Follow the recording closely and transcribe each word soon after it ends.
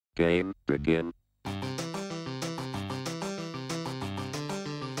Game begin.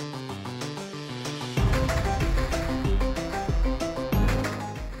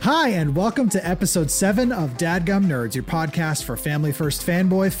 Hi, and welcome to episode 7 of Dadgum Nerds, your podcast for family first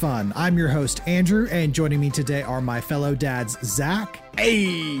fanboy fun. I'm your host, Andrew, and joining me today are my fellow dads, Zach.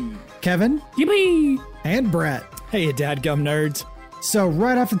 Hey! Kevin. Yippee! And Brett. Hey, Dadgum Nerds. So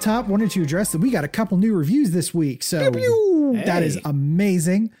right off the top, wanted to address that we got a couple new reviews this week. So that is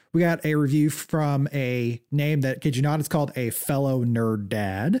amazing. We got a review from a name that, kid you not, it's called A Fellow Nerd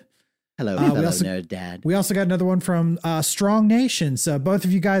Dad. Hello, fellow nerd dad. We also got another one from Strong Nation. So both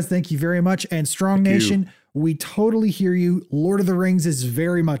of you guys, thank you very much. And Strong Nation, we totally hear you. Lord of the Rings is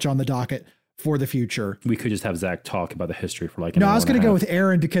very much on the docket for the future. We could just have Zach talk about the history for like No, I was going to go with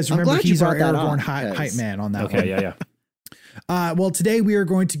Aaron because remember, he's our Aragorn hype man on that one. Okay, yeah. Well, today we are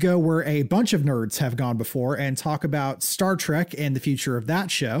going to go where a bunch of nerds have gone before and talk about Star Trek and the future of that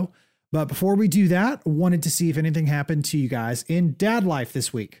show. But before we do that, wanted to see if anything happened to you guys in dad life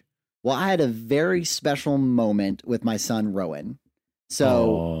this week. Well, I had a very special moment with my son, Rowan.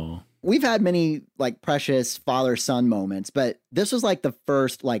 So we've had many like precious father-son moments, but this was like the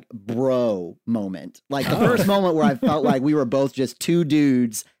first like bro moment, like the first moment where I felt like we were both just two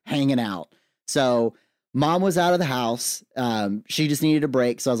dudes hanging out. So mom was out of the house. She just needed a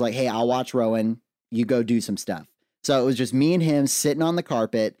break. So I was like, hey, I'll watch Rowan. You go do some stuff. So it was just me and him sitting on the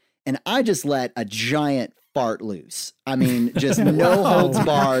carpet, and I just let a giant fart loose. I mean, just no holds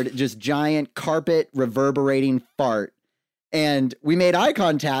barred, just giant carpet reverberating fart. And we made eye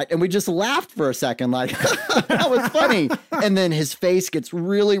contact and we just laughed for a second, like, that was funny. And then his face gets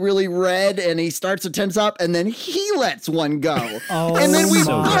really, really red and he starts to tense up and then he lets one go. And then we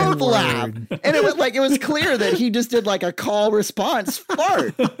both laugh. And it was clear that he just did like a call response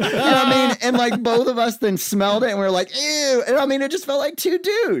fart. You know what I mean? And like both of us then smelled it and we were like, ew. And I mean, it just felt like two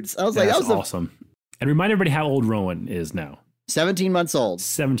dudes. I was like, that was awesome. And remind everybody how old Rowan is now. 17 months old.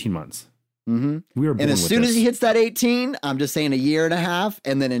 17 months. Mm-hmm. We were born and as soon as he hits that 18, I'm just saying a year and a half.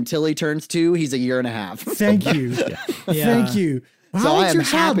 And then until he turns 2, he's a year and a half. Thank you. Thank you. Well, how old's your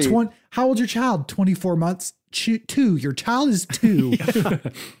child? How old's your child? 24 months? 2. Your child is 2.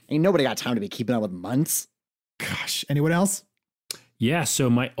 Ain't nobody got time to be keeping up with months. Gosh. Anyone else? Yeah. So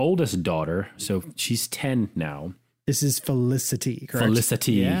my oldest daughter, so she's 10 now. This is Felicity, correct?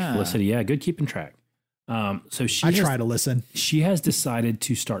 Felicity. Yeah. Good keeping track. So I try to listen. She has decided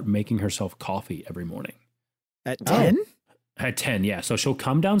to start making herself coffee every morning. At 10? At 10, yeah. So she'll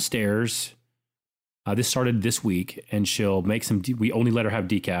come downstairs. This started this week, and she'll make some. We only let her have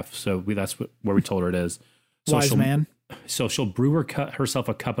decaf, so that's where we told her it is. So Wise man. So she'll brew herself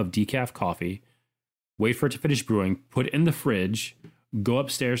a cup of decaf coffee, wait for it to finish brewing, put it in the fridge, go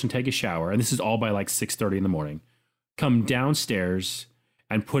upstairs and take a shower. And this is all by like 6:30 in the morning. Come downstairs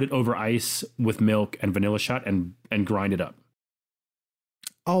and put it over ice with milk and vanilla shot and grind it up.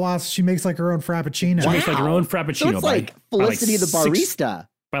 Oh, wow. So she makes like her own frappuccino. She makes like her own frappuccino. So it's like Felicity the barista.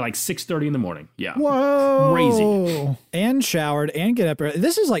 By like 6:30 in the morning. Yeah. Whoa. Crazy. And showered and get up.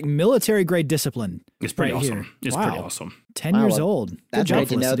 This is like military grade discipline. It's pretty awesome. Here. It's pretty awesome. 10 years old. That's great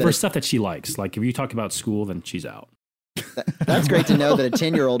to know. For stuff that she likes. Like if you talk about school, then she's out. That's great to know that a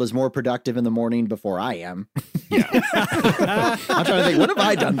 10-year-old is more productive in the morning before I am. Yeah. I'm trying to think, what have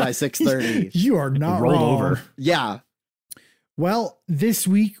I done by 6:30? You are not rolled wrong. over. Yeah. Well, this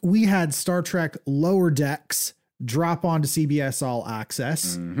week we had Star Trek Lower Decks drop onto CBS All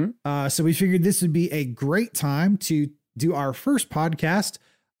Access. Mm-hmm. So we figured this would be a great time to do our first podcast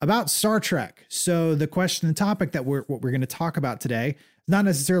about Star Trek. So the question and topic that we're going to talk about today is not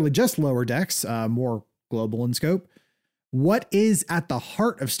necessarily just Lower Decks, more global in scope. What is at the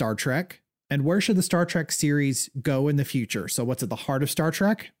heart of Star Trek, and where should the Star Trek series go in the future? So what's at the heart of Star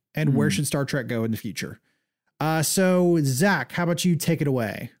Trek, and where should Star Trek go in the future? So Zach, how about you take it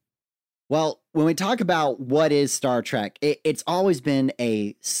away? Well, when we talk about what is Star Trek, it's always been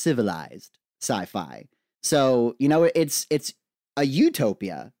a civilized sci-fi. So, you know, it's a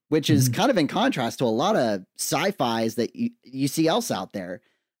utopia, which is kind of in contrast to a lot of sci-fis that you see else out there.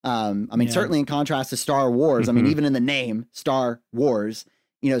 Certainly in contrast to Star Wars. I mean, even in the name Star Wars,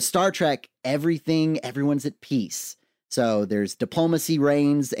 you know, Star Trek, everyone's at peace. So there's diplomacy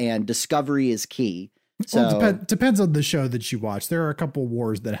reigns and discovery is key. So well, depends on the show that you watch. There are a couple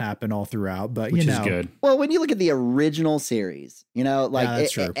wars that happen all throughout, but which you know, is good. Well, when you look at the original series, you know, like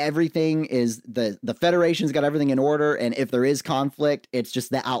everything is the Federation's got everything in order. And if there is conflict, it's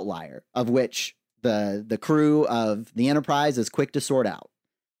just the outlier of which the crew of the Enterprise is quick to sort out.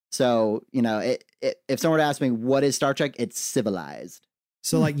 So, you know, if someone were to ask me, what is Star Trek? It's civilized.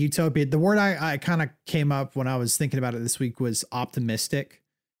 So like utopia, the word I kind of came up when I was thinking about it this week was optimistic.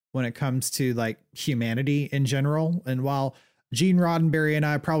 when it comes to like humanity in general. And while Gene Roddenberry and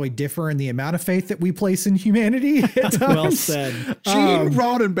I probably differ in the amount of faith that we place in humanity at times, Well said. Gene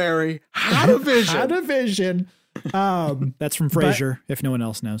Roddenberry had a vision. Had a vision. That's from Frasier, if no one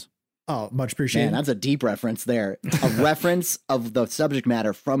else knows. Oh, much Man, appreciated. that's a deep reference there. A reference of the subject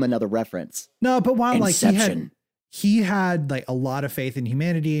matter from another reference. No, but while like Inception. he had like a lot of faith in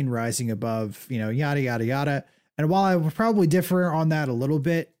humanity and rising above, yada, yada, yada. And while I would probably differ on that a little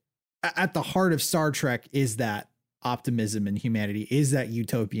bit, at the heart of Star Trek is that optimism in humanity, is that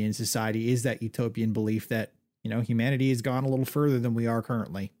utopian society, is that utopian belief that, humanity has gone a little further than we are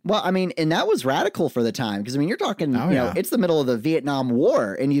currently. Well, I mean, and that was radical for the time. Because, I mean, you're talking, it's the middle of the Vietnam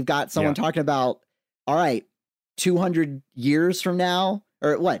War. And you've got someone talking about, all right, 200 years from now,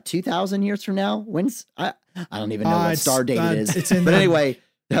 or what, 2,000 years from now? I don't even know what star date it is. It's in but anyway,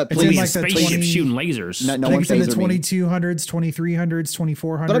 Please, like the spaceship 20 shooting lasers. No I think it's in the phases me. 2200s, 2300s,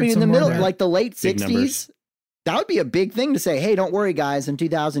 2400s. But I mean, in the somewhere middle, there. like the late Big 60s, numbers. that would be a big thing to say, hey, don't worry, guys. In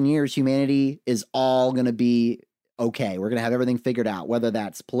 2,000 years, humanity is all going to be okay. We're going to have everything figured out, whether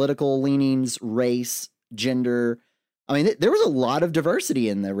that's political leanings, race, gender. I mean, there was a lot of diversity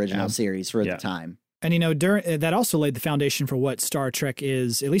in the original series for the time. And, during that also laid the foundation for what Star Trek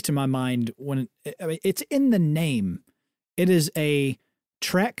is, at least in my mind, it's in the name. It is a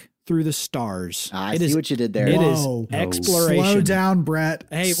trek through the stars. I see what you did there. It Whoa. is exploration. Slow down, Brett.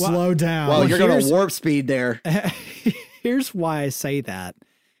 Hey, slow down. Well, you're going here's- to warp speed there. Here's why I say that,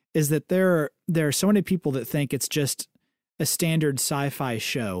 is that there are so many people that think it's just a standard sci-fi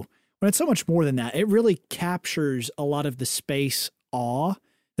show, when it's so much more than that. It really captures a lot of the space awe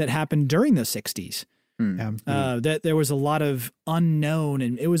that happened during the 60s. That there was a lot of unknown,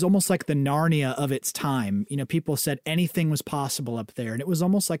 and it was almost like the Narnia of its time. People said anything was possible up there, and it was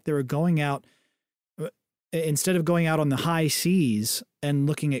almost like they were going out, instead of going out on the high seas and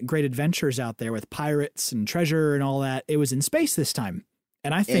looking at great adventures out there with pirates and treasure and all that. It was in space this time.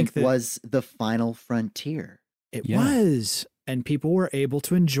 And I think that was the final frontier. It was. And people were able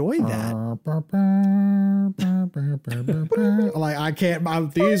to enjoy that. Like, I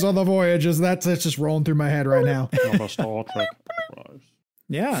can't, these are the voyages. That's just rolling through my head right now.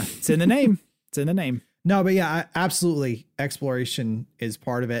 Yeah, it's in the name. It's in the name. No, but yeah, absolutely. Exploration is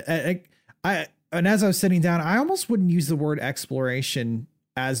part of it. And as I was sitting down, I almost wouldn't use the word exploration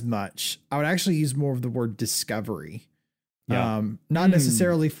as much. I would actually use more of the word discovery. Yeah. Not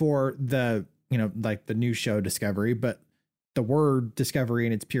necessarily for the, like the new show Discovery, but the word discovery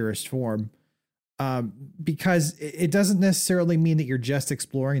in its purest form. Because it doesn't necessarily mean that you're just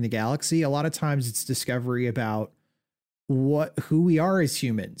exploring the galaxy. A lot of times it's discovery about who we are as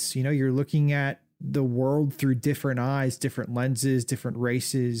humans. You're looking at the world through different eyes, different lenses, different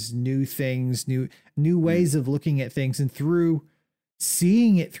races, new things, new ways of looking at things. And through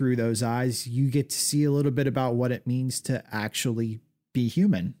seeing it through those eyes, you get to see a little bit about what it means to actually be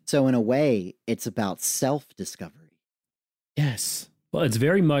human. So in a way, it's about self-discovery. Yes. Well, it's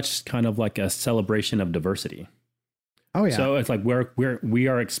very much kind of like a celebration of diversity. Oh yeah. So it's like we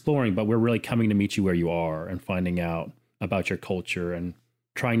are exploring, but we're really coming to meet you where you are and finding out about your culture and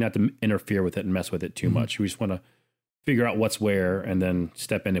trying not to interfere with it and mess with it too much. We just want to figure out what's where and then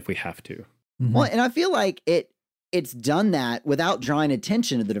step in if we have to. Mm-hmm. Well, and I feel like it's done that without drawing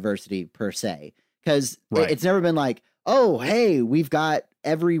attention to the diversity per se, because it's never been like, oh, hey, we've got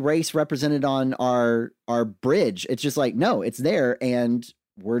every race represented on our bridge. It's just like, no, it's there, and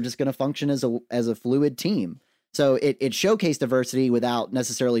we're just going to function as a fluid team. So it showcased diversity without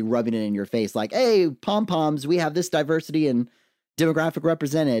necessarily rubbing it in your face, like, hey, pom-poms, we have this diversity and demographic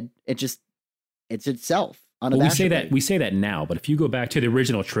represented. It's itself unabashedly. Well, we say that now, but if you go back to the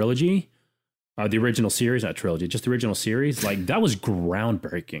original trilogy, the original series, not trilogy, just the original series, like that was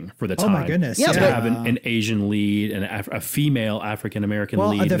groundbreaking for the time. Oh my goodness! Yeah, to have an Asian lead and a female African American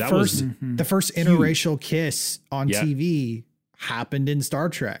lead. The That first interracial kiss on TV happened in Star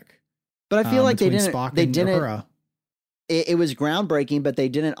Trek. But I feel like they didn't. Spock They and didn't. Uhura. It was groundbreaking, but they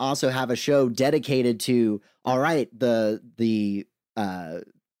didn't also have a show dedicated to, all right, the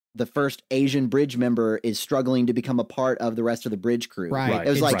first Asian bridge member is struggling to become a part of the rest of the bridge crew. Right. It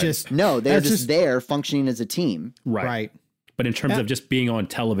was like, they're just there functioning as a team. Right. But in terms of just being on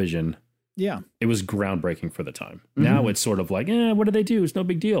television, it was groundbreaking for the time. Now it's sort of like, what do they do? It's no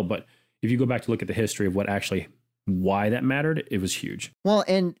big deal. But if you go back to look at the history of why that mattered, it was huge. Well,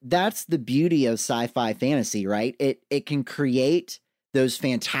 and that's the beauty of sci-fi fantasy, right? It can create those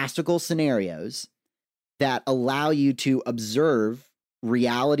fantastical scenarios that allow you to observe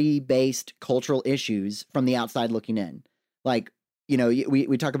reality-based cultural issues from the outside looking in. Like,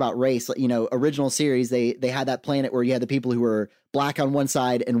 we talk about race, original series, they had that planet where you had the people who were black on one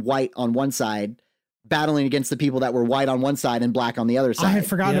side and white on one side, battling against the people that were white on one side and black on the other side. I had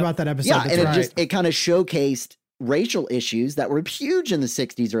forgotten about that episode. Yeah, That's and right. it kind of showcased racial issues that were huge in the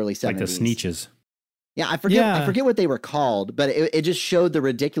 60s, early 70s. Like the Sneetches. Yeah, I forget what they were called, but it just showed the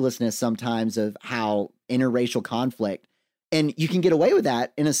ridiculousness sometimes of how interracial conflict, and you can get away with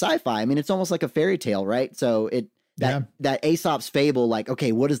that in a sci-fi. I mean, it's almost like a fairy tale, right? So that Aesop's fable, like,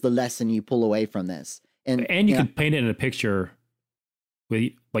 okay, what is the lesson you pull away from this? And you can paint it in a picture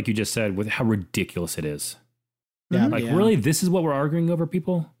with, like you just said, with how ridiculous it is. Yeah. Like, really, this is what we're arguing over,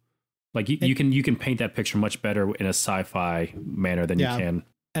 people? Like you can paint that picture much better in a sci-fi manner than you can.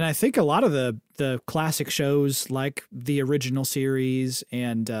 And I think a lot of the classic shows like the original series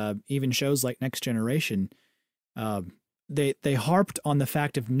and even shows like Next Generation, they harped on the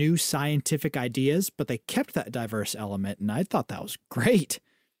fact of new scientific ideas, but they kept that diverse element. And I thought that was great.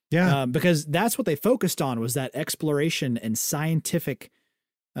 Yeah. Because that's what they focused on, was that exploration and scientific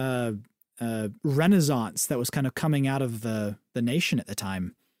renaissance that was kind of coming out of the nation at the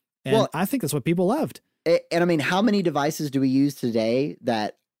time. And I think that's what people loved. And I mean, how many devices do we use today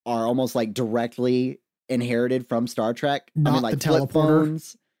that are almost like directly inherited from Star Trek? Not I mean, like the flip teleporter.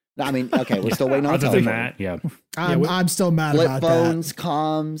 phones. I mean, okay, we're still waiting on Other than telephone. that, yeah. I'm still mad Flip about phones, that.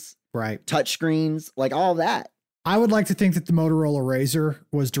 comms, Right. touch screens, like all of that. I would like to think that the Motorola Razr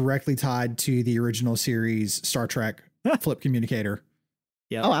was directly tied to the original series Star Trek flip communicator.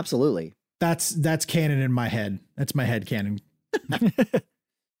 Yeah. Oh, absolutely. That's canon in my head. That's my head canon.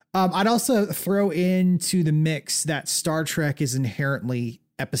 I'd also throw into the mix that Star Trek is inherently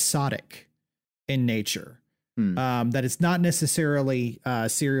episodic in nature. That it's not necessarily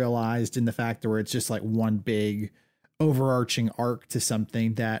serialized in the fact where it's just like one big overarching arc to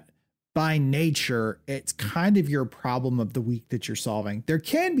something that by nature, it's kind of your problem of the week that you're solving. There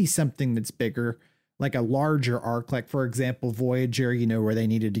can be something that's bigger, like a larger arc, like for example, Voyager, where they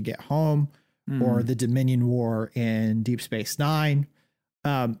needed to get home, or the Dominion War in Deep Space Nine.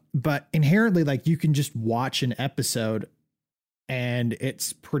 But inherently, like you can just watch an episode and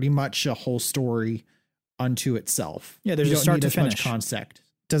it's pretty much a whole story unto itself. Yeah, there's you a don't start need to as finish. much context.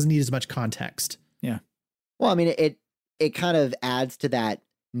 Doesn't need as much context. Yeah. Well, I mean, it kind of adds to that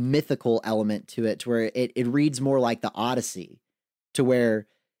mythical element to it, to where it reads more like the Odyssey, to where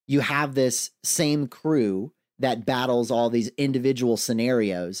you have this same crew that battles all these individual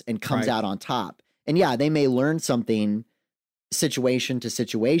scenarios and comes Right. out on top. And yeah, they may learn something situation to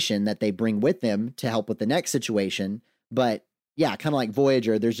situation that they bring with them to help with the next situation. But yeah, kind of like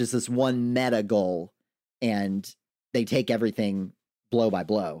Voyager, there's just this one meta goal and they take everything blow by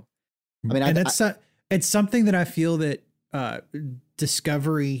blow. I mean, it's something that I feel that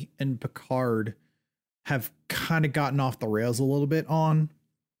Discovery and Picard have kind of gotten off the rails a little bit on.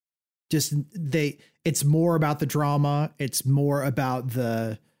 It's more about the drama. It's more about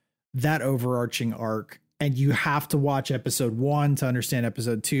that overarching arc. And you have to watch episode 1 to understand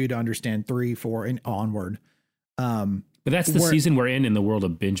episode 2, to understand 3, 4, and onward. But that's the season we're in the world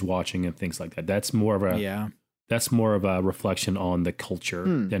of binge watching and things like that. That's more of a reflection on the culture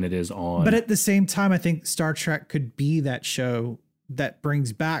than it is on. But at the same time, I think Star Trek could be that show that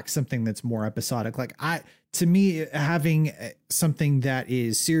brings back something that's more episodic. Like to me, having something that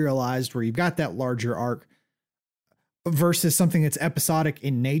is serialized where you've got that larger arc versus something that's episodic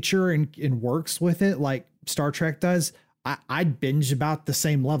in nature and works with it like Star Trek does, I'd binge about the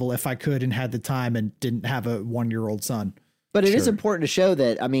same level if I could and had the time and didn't have a 1-year-old son. But it is important to show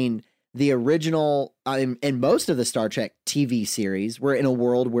that, I mean, the original and most of the Star Trek TV series were in a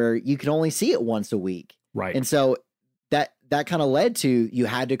world where you could only see it once a week. Right. And so that kind of led to, you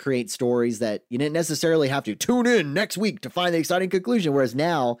had to create stories that you didn't necessarily have to tune in next week to find the exciting conclusion. Whereas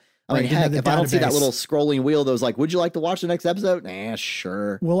now, I mean, heck, if I don't see that little scrolling wheel that was like, would you like to watch the next episode? Nah,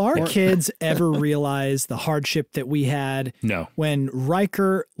 sure. Will our kids ever realize the hardship that we had when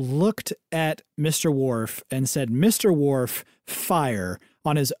Riker looked at Mr. Worf and said, Mr. Worf, fire,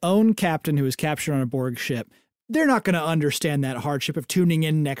 on his own captain who was captured on a Borg ship? They're not going to understand that hardship of tuning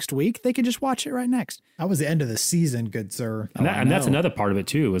in next week. They can just watch it right next. That was the end of the season, good sir. And that's another part of it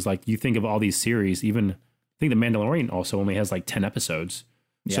too, is like you think of all these series, even I think The Mandalorian also only has like 10 episodes.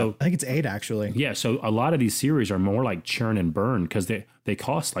 Yeah, so I think it's 8 actually. Yeah. So a lot of these series are more like churn and burn because they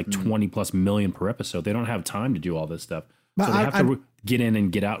cost like 20+ million per episode. They don't have time to do all this stuff. But so they have to get in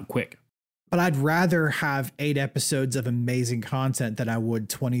and get out quick. But I'd rather have 8 episodes of amazing content than I would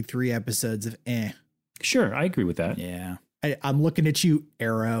 23 episodes of eh. Sure, I agree with that. Yeah. I'm looking at you,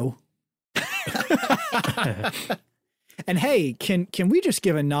 Arrow. And hey, can we just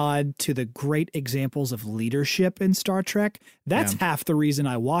give a nod to the great examples of leadership in Star Trek? That's half the reason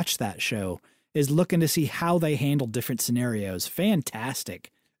I watched that show, is looking to see how they handle different scenarios.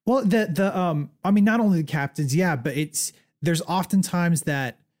 Fantastic. Well, I mean, not only the captains, yeah, but there's oftentimes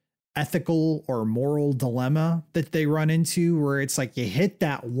that ethical or moral dilemma that they run into where it's like you hit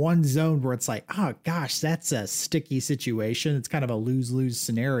that one zone where it's like, oh gosh, that's a sticky situation. It's kind of a lose-lose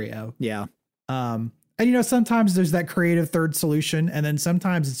scenario. Yeah. And sometimes there's that creative third solution, and then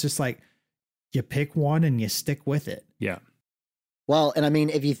sometimes it's just like you pick one and you stick with it. Yeah. Well, and I mean,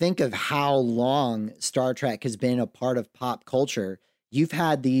 if you think of how long Star Trek has been a part of pop culture, you've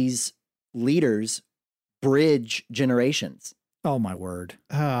had these leaders bridge generations. Oh my word.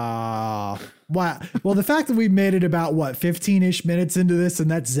 Wow. Well, the fact that we made it about 15-ish minutes into this,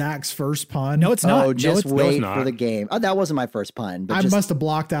 and that's Zach's first pun. No, it's not. Oh, just no, wait for the game. Oh, that wasn't my first pun. But I must have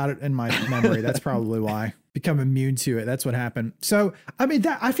blocked out in my memory. That's probably why. Become immune to it. That's what happened. So, I mean,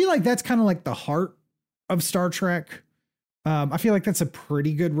 I feel like that's kind of like the heart of Star Trek. I feel like that's a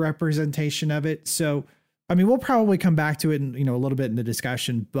pretty good representation of it. So, I mean, we'll probably come back to it in, a little bit in the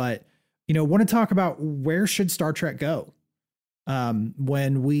discussion, but, want to talk about where should Star Trek go?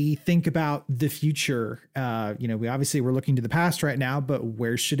 When we think about the future, we're looking to the past right now, but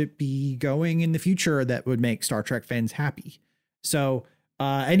where should it be going in the future that would make Star Trek fans happy? So,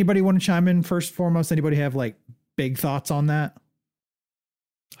 anybody want to chime in first and foremost? Anybody have like big thoughts on that?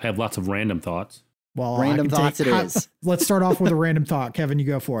 I have lots of random thoughts. Well, random thoughts it is. Let's start off with a random thought. Kevin, you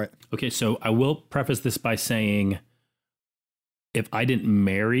go for it. Okay, so I will preface this by saying, if I didn't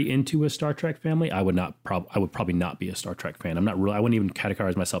marry into a Star Trek family, I would probably not be a Star Trek fan. I wouldn't even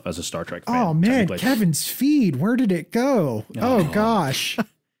categorize myself as a Star Trek fan. Oh man, Kevin's feed, where did it go? Oh gosh.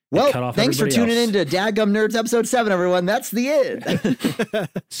 Well, thanks for tuning in to Dadgum Nerds episode 7, everyone. That's the end.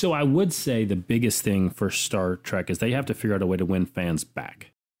 So I would say the biggest thing for Star Trek is they have to figure out a way to win fans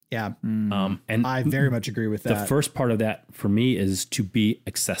back. Yeah. And I very much agree with that. The first part of that for me is to be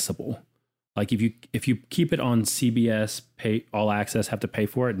accessible. Like if you keep it on CBS, pay all access, have to pay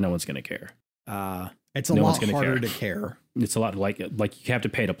for it, no one's going to care. It's a lot harder to care. It's a lot like you have to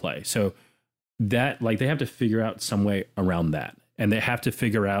pay to play. So that they have to figure out some way around that, and they have to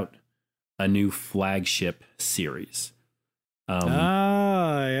figure out a new flagship series. Yeah,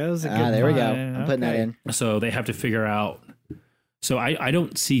 that was a good there we go. I'm putting that in. So they have to figure out. So I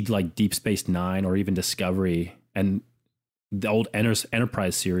don't see like Deep Space Nine or even Discovery and the old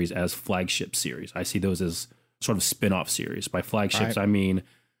Enterprise series as flagship series. I see those as sort of spin-off series. By flagships, I mean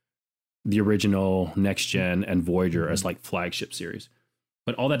the original, Next Gen, and Voyager as like flagship series.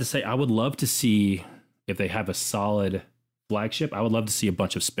 But all that to say, I would love to see, if they have a solid flagship, I would love to see a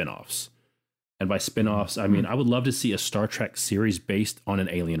bunch of spin-offs. And by spin-offs, I mean, I would love to see a Star Trek series based on an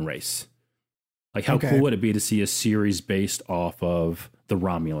alien race. Like, how cool would it be to see a series based off of the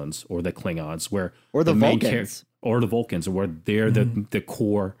Romulans or the Klingons, or the Vulcans, or the Vulcans, where they're the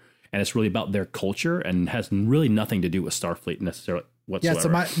core, and it's really about their culture and has really nothing to do with Starfleet necessarily whatsoever.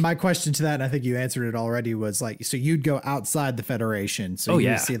 Yeah. So my question to that, and I think you answered it already, was like, so you'd go outside the Federation, so you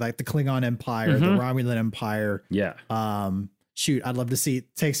would see like the Klingon Empire, the Romulan Empire. Yeah. Shoot, I'd love to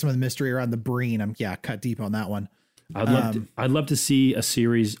take some of the mystery around the Breen. Cut deep on that one. I'd love to see a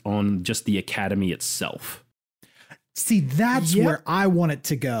series on just the Academy itself. See, that's where I want it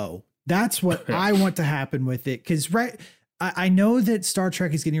to go. That's what I want to happen with it. Because I know that Star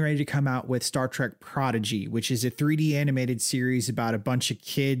Trek is getting ready to come out with Star Trek Prodigy, which is a 3D animated series about a bunch of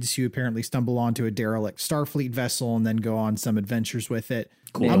kids who apparently stumble onto a derelict Starfleet vessel and then go on some adventures with it.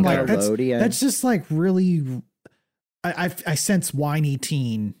 Cool. I'm like, that's just like really... I sense whiny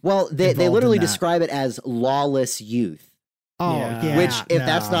teen. Well, they literally describe it as lawless youth. Oh, yeah. Which, if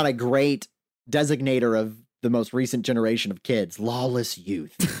that's not a great designator of the most recent generation of kids, lawless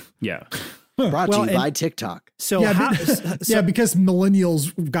youth. Yeah. Brought to you by TikTok. So, because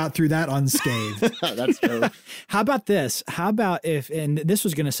millennials got through that unscathed. That's true. How about this? How about if, and this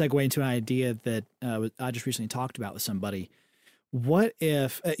was going to segue into an idea that I just recently talked about with somebody. What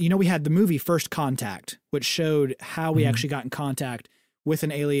if, we had the movie First Contact, which showed how we actually got in contact with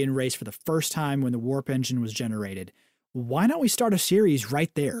an alien race for the first time when the warp engine was generated. Why don't we start a series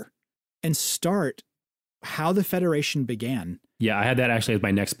right there and start how the Federation began? Yeah, I had that actually as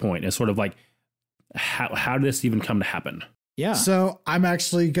my next point. It's sort of like, how did this even come to happen? Yeah. So I'm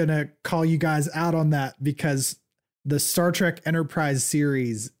actually going to call you guys out on that because the Star Trek Enterprise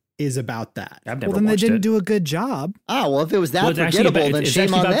series is about that. Well, then they didn't do a good job. Well, if it was that forgettable, then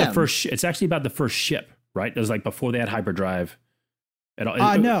shame on them. It's actually about the first ship, right? It was like before they had hyperdrive.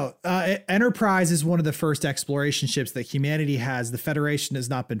 No, Enterprise is one of the first exploration ships that humanity has. The Federation has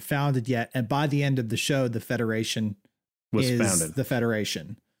not been founded yet. And by the end of the show, the Federation was founded. The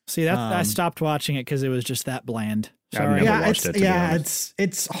Federation. See, I stopped watching it because it was just that bland. I've never watched it. To be honest.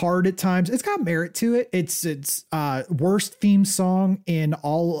 It's hard at times. It's got merit to it. It's worst theme song in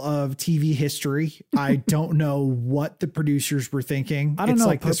all of TV history. I don't know what the producers were thinking. I don't it's know.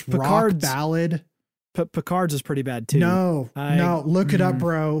 like this rock ballad. Picard's is pretty bad too. No, look it up,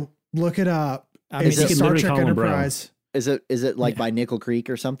 bro. Look it up. It's you a can Star literally Trek call him bro. Enterprise. Is it like by Nickel Creek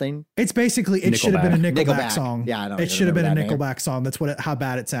or something? It's basically it should have been a Nickelback song. Yeah, I know. It should have been a Nickelback song. That's how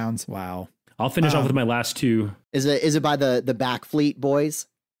bad it sounds. Wow. I'll finish off with my last two. Is it by the Backfleet Boys?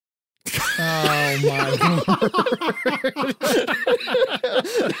 Oh my god.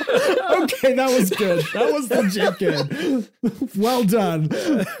 Okay, that was good. That was legit good. Well done.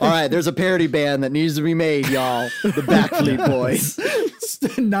 All right, there's a parody band that needs to be made, y'all. The Backfleet Boys.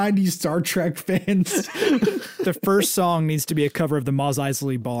 90s Star Trek fans. The first song needs to be a cover of the Mos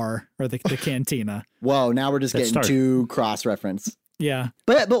Eisley Bar or the Cantina. Whoa, now we're just getting too cross-reference. Yeah.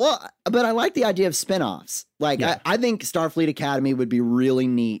 But I like the idea of spinoffs. Like I think Starfleet Academy would be really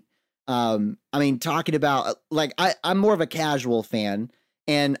neat. I mean, talking about like I'm more of a casual fan,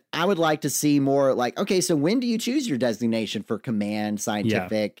 and I would like to see more like, okay, so when do you choose your designation for command,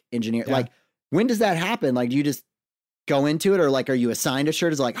 scientific, engineer? Yeah. Like, when does that happen? Like, do you just go into it, or like, are you assigned a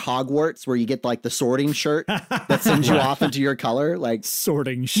shirt? Is it like Hogwarts where you get like the sorting shirt that sends you off into your color? Like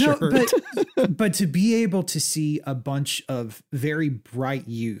sorting shirt. No, but to be able to see a bunch of very bright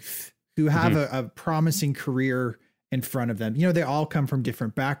youth who have a promising career in front of them. You know, they all come from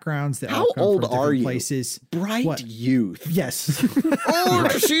different backgrounds. They all come old from different are you? Places. Bright youth. Yes. Oh,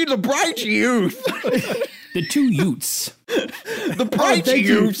 to see the bright youth. The two Utes. The bright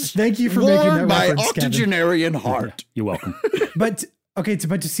youths. Thank you for making that my reference, octogenarian heart. You're welcome. But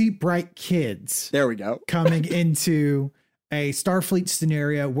to see bright kids. There we go. Coming into a Starfleet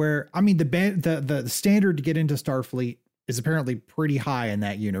scenario where, I mean, the standard to get into Starfleet is apparently pretty high in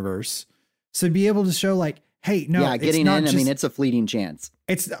that universe. So to be able to show like, hey, no, yeah, getting in, I mean, it's a fleeting chance.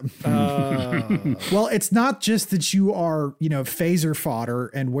 It's well, it's not just that you are, phaser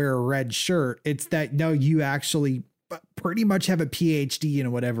fodder and wear a red shirt. It's that, no, you actually pretty much have a PhD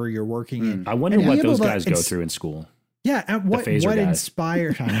in whatever you're working in. I wonder what those guys go through in school. Yeah. And what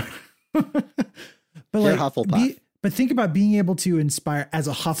inspired. But they're like, Hufflepuff. but think about being able to inspire as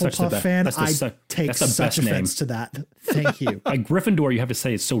a Hufflepuff fan. I take such offense to that. Thank you. Like Gryffindor, you have to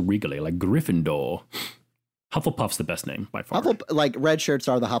say it so regally, like Gryffindor. Hufflepuff's the best name by far. Like red shirts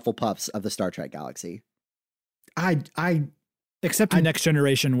are the Hufflepuffs of the Star Trek galaxy. Except in Next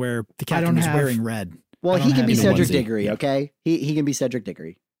Generation where the captain is wearing red. Well, he can be Cedric Diggory, okay? He can be Cedric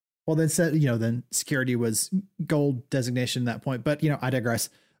Diggory. Well, then security was gold designation at that point. But I digress.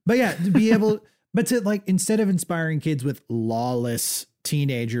 But yeah, to be able, but to like instead of inspiring kids with lawless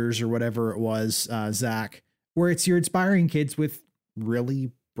teenagers or whatever it was, Zach, where you're inspiring kids with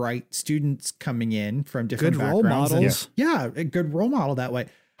really bright students coming in from different role models. A good role model that way.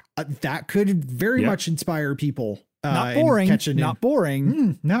 That could very much inspire people. Not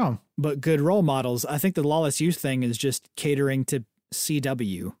boring. No, but good role models. I think the Lawless Youth thing is just catering to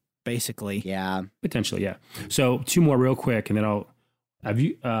CW, basically. Yeah, potentially. Yeah. So two more real quick, and then have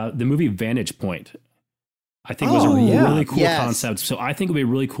you the movie Vantage Point. I think was a really cool concept. So I think it'd be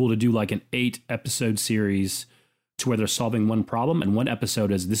really cool to do like an 8-episode series to where they're solving one problem, and one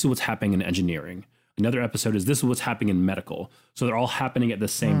episode is this is what's happening in engineering. Another episode is this is what's happening in medical. So they're all happening at the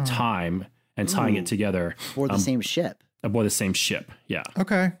same time and tying it together. Or the same ship. Aboard the same ship. Yeah.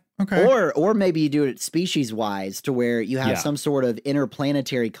 Okay. Or maybe you do it species wise to where you have some sort of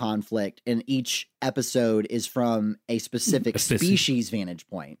interplanetary conflict and each episode is from a specific species vantage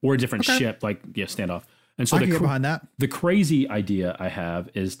point. Or a different ship, like standoff. And so I can get behind that. The crazy idea I have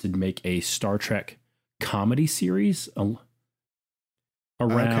is to make a Star Trek comedy series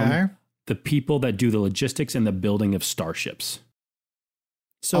around the people that do the logistics and the building of starships.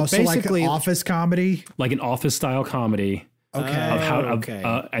 So basically, like office comedy, like an office style comedy. Okay.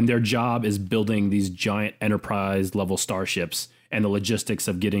 And their job is building these giant Enterprise level starships and the logistics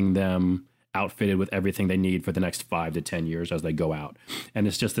of getting them outfitted with everything they need for the next 5 to 10 years as they go out. And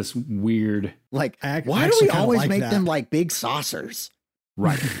it's just this weird. Like, why do we always make them like big saucers?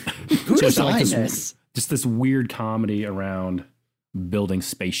 Right. Who designed this? Just this weird comedy around building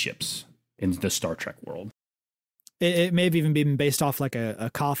spaceships in the Star Trek world. It may have even been based off like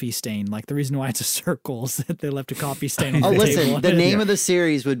a coffee stain. Like the reason why it's a circle is that they left a coffee stain on the table. Listen, the name of the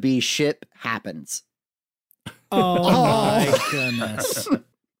series would be Ship Happens. Oh my goodness.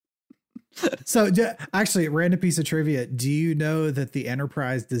 So actually, random piece of trivia. Do you know that the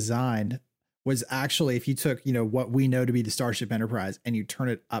Enterprise design was actually, if you took, what we know to be the Starship Enterprise and you turn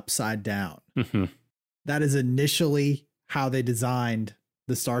it upside down, that is initially how they designed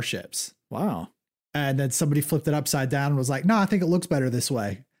the starships. Wow. And then somebody flipped it upside down and was like, no, I think it looks better this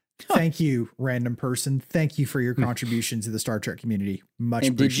way. Thank you, random person. Thank you for your contribution to the Star Trek community. Much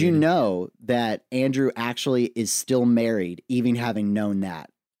And appreciated. did you know that Andrew actually is still married, even having known that?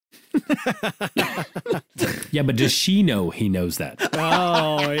 Yeah, but does she know he knows that?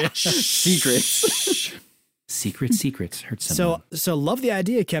 Oh, yeah. Secrets. Secrets hurt someone. So love the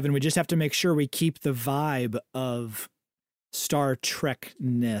idea, Kevin. We just have to make sure we keep the vibe of Star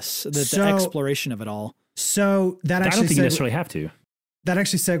Trek-ness, the exploration of it all. So that I actually don't think you necessarily have to. that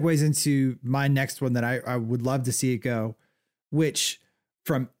actually segues into my next one that I would love to see it go, which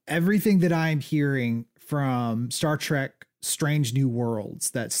from everything that I'm hearing from Star Trek Strange New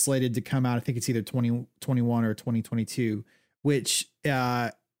Worlds that's slated to come out, I think it's either 2021 or 2022, which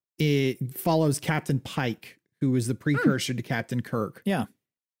it follows Captain Pike, who was the precursor to Captain Kirk. Yeah.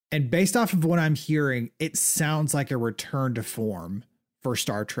 And based off of what I'm hearing, it sounds like a return to form for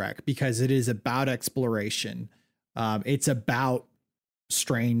Star Trek because it is about exploration. It's about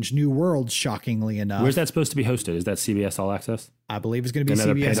strange new worlds, shockingly enough. Where's that supposed to be hosted? Is that CBS All Access? I believe it's going to be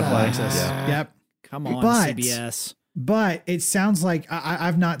Another CBS pay-to-play? All Access. Yeah. Yep. Come on, But- CBS. But it sounds like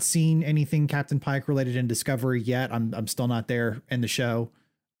I've not seen anything Captain Pike related in Discovery yet. I'm still not there in the show.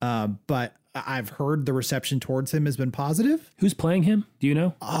 But I've heard the reception towards him has been positive. Who's playing him? Do you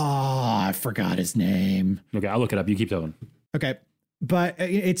know? Oh, I forgot his name. Okay, I'll look it up. You keep going. Okay. But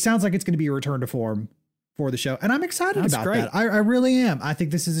it sounds like it's going to be a return to form for the show. And I'm excited That's about great. that. I really am. I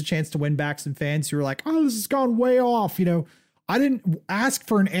think this is a chance to win back some fans who are like, oh, this has gone way off. You know, I didn't ask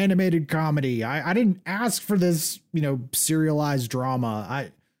for an animated comedy. I didn't ask for this, serialized drama.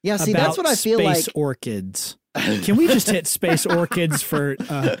 Yeah, see, About that's what I feel space like. orchids. Can we just hit space orchids for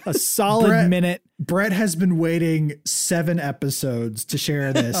a solid minute? Brett has been waiting 7 episodes to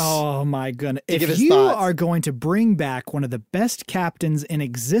share this. Oh my goodness. give If his you thoughts. are going to bring back one of the best captains in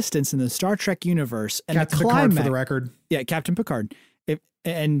existence in the Star Trek universe and Captain the Picard climax, for the record. yeah, Captain Picard,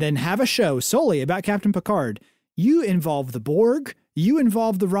 and then have a show solely about Captain Picard, you involve the Borg, you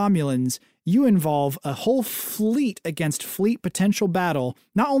involve the Romulans, you involve a whole fleet against fleet potential battle.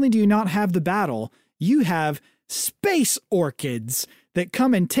 Not only do you not have the battle, you have space orchids that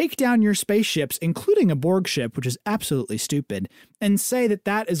come and take down your spaceships, including a Borg ship, which is absolutely stupid, and say that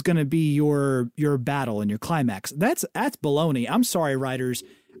that is going to be your battle and your climax. That's baloney. I'm sorry, writers.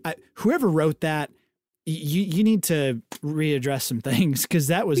 Whoever wrote that, you need to readdress some things because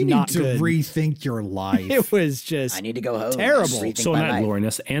that was You need not to good. rethink your life. It was just I need to go home. Terrible. Rethink So my in that life.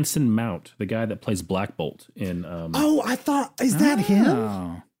 gloriness, Anson Mount, the guy that plays Black Bolt in Oh, I thought, is that him?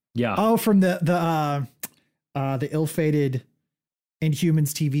 Oh. yeah. Oh, from the ill-fated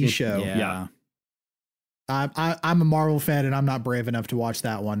Inhumans TV show. Yeah. I'm a Marvel fan and I'm not brave enough to watch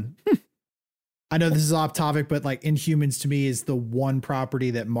that one. I know this is off topic, but like Inhumans to me is the one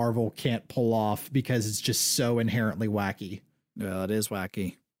property that Marvel can't pull off because it's just so inherently wacky. Well, it is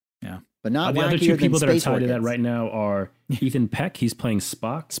wacky. But not the other two wackier than people that are space tied to that orchids. right now are Ethan Peck. He's playing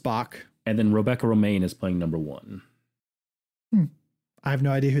Spock. Spock. And then Rebecca Romaine is playing number 1. I have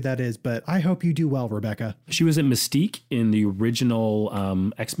no idea who that is, but I hope you do well, Rebecca. She was in Mystique in the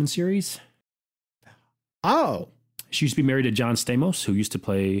original X-Men series. Oh. She used to be married to John Stamos, who used to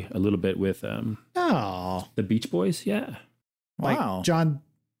play a little bit with Oh. the Beach Boys. Yeah. Like Wow. John.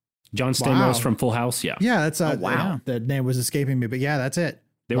 John Stamos Wow. from Full House. Yeah. Yeah, that's wow. The name was escaping me, but yeah, that's it.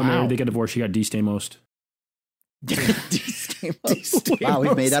 They were Wow. married. They got divorced. She got de-Stamos. Wow,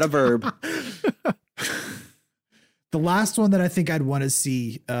 we've made that a verb. The last one that I think I'd want to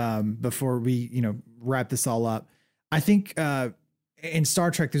see before we, wrap this all up, I think in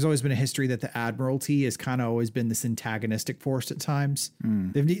Star Trek, there's always been a history that the Admiralty has kind of always been this antagonistic force at times.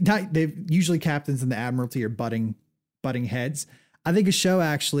 They've usually captains and the Admiralty are butting heads. I think a show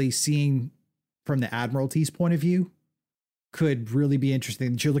actually seeing from the Admiralty's point of view could really be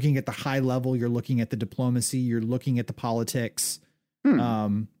interesting. You're looking at the high level, you're looking at the diplomacy, you're looking at the politics.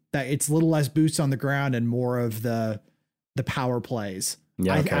 That it's a little less boots on the ground and more of the power plays.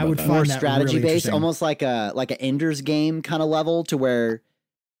 Yeah, okay I about would that. find More that strategy really based, interesting. almost like an Ender's Game kind of level, to where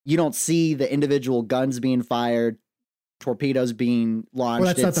you don't see the individual guns being fired, torpedoes being launched. Well,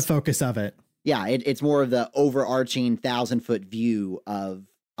 that's not It's- the focus of it. Yeah, it's more of the overarching 1,000-foot view of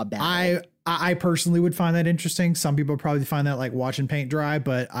a battle. I personally would find that interesting. Some people probably find that like watching paint dry,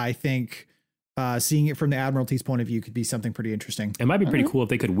 but I think seeing it from the Admiralty's point of view could be something pretty interesting. It might be pretty cool if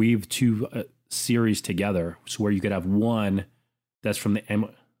they could weave 2 series together, so where you could have one that's from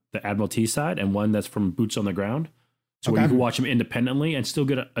the Admiralty side and one that's from Boots on the Ground. So where Okay. you could watch them independently and still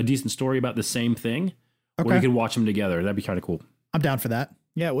get a decent story about the same thing, or you Okay. could watch them together. That'd be kind of cool. I'm down for that.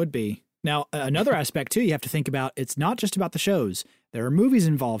 Yeah, it would be. Now, another aspect too, you have to think about, it's not just about the shows. There are movies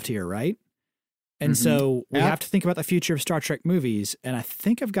involved here, right? And so we Yep. have to think about the future of Star Trek movies. And I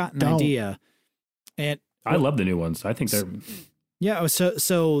think I've got an Don't. idea. And I love the new ones. I think they're yeah,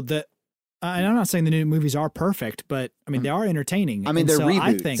 so the and I'm not saying the new movies are perfect, but I mean they are entertaining. I mean, And they're so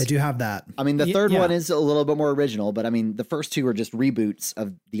I reboots. think They do have that. I mean, the third Yeah. one is a little bit more original, but I mean, the first two are just reboots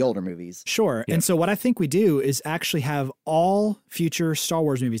of the older movies. sure. Yeah. And so what I think we do is actually have all future Star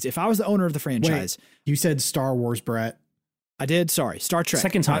Wars movies. If I was the owner of the franchise, You said Star Wars, Brett. I did. Sorry, Star Trek.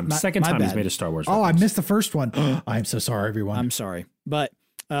 second time. Second my time he's bad. made a Star Wars. Oh, I reference. missed the first one. I'm so sorry, everyone. I'm sorry, but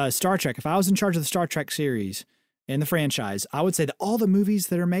Star Trek. If I was in charge of the Star Trek series in the franchise, I would say that all the movies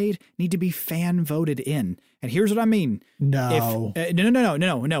that are made need to be fan voted in. And here's what I mean: no.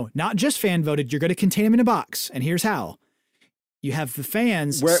 no, not just fan voted. You're going to contain them in a box, and here's how: you have the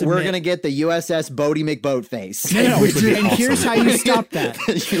fans. We're submit- going to get the USS Bodie McBoatface. No, Which would be and here's awesome. how you stop that.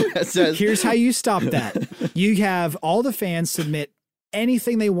 USS. Here's how you stop that. You have all the fans submit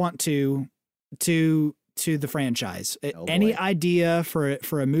anything they want to the franchise. Oh, Any boy. idea for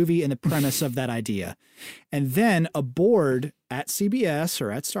a movie and the premise of that idea. And then a board at CBS or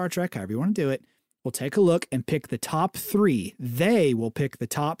at Star Trek, however you want to do it, will take a look and pick the top 3. They will pick the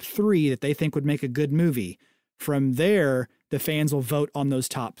top 3 that they think would make a good movie. From there, the fans will vote on those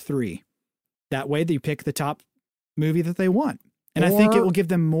top 3. That way they pick the top movie that they want. And I think it Or- will give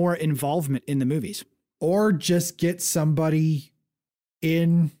them more involvement in the movies. Or just get somebody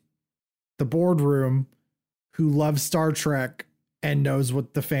in the boardroom who loves Star Trek and knows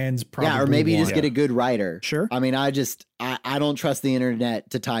what the fans probably Yeah, or maybe you want. just get a good writer. Sure. I mean, I don't trust the internet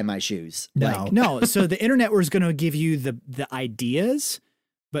to tie my shoes. No. Like, No, so the internet was going to give you the ideas,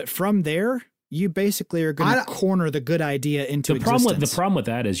 but from there, you basically are going I to don't- corner the good idea into the problem existence. with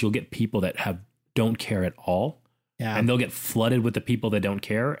that is you'll get people that don't care at all, Yeah. and they'll get flooded with the people that don't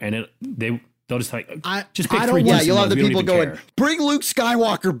care, and they'll just like I- just pick I don't three. want- yeah, decent you'll have ones. the We don't people even going, care. bring Luke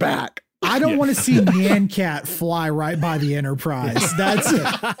Skywalker back. I don't Yeah. want to see Nyan Cat fly right by the Enterprise. That's No,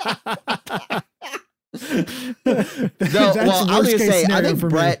 well, I was worst gonna case say, I scenario think for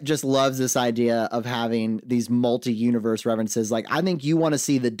me. Brett just loves this idea of having these multi-universe references. Like, I think you want to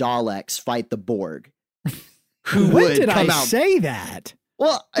see the Daleks fight the Borg. Who when would did I come out? say that?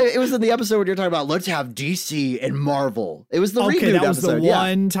 Well, it was in the episode where you're talking about let's have DC and Marvel. It was the Okay, reboot that was episode. the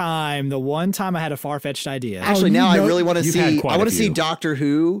yeah. one time I had a far-fetched idea. Actually, you now I know- really want to you've had see. quite I a want to see few. Doctor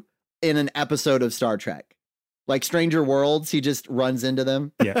Who in an episode of Star Trek, like Stranger Worlds. He just runs into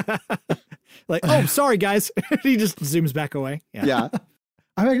them. Yeah, Like, oh, sorry guys. He just zooms back away. Yeah. Yeah,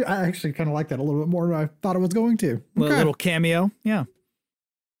 I actually kind of like that a little bit more than I thought it was going to. Okay. Little cameo. Yeah.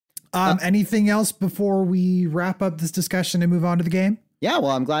 Anything else before we wrap up this discussion and move on to the game? yeah.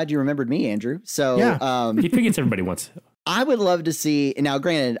 Well, I'm glad you remembered me, Andrew. So, Yeah. he forgets everybody once. I would love to see. Now,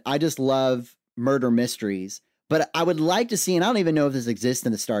 granted, I just love murder mysteries, but I would like to see, and I don't even know if this exists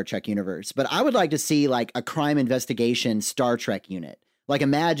in the Star Trek universe, but I would like to see like a crime investigation Star Trek unit. Like,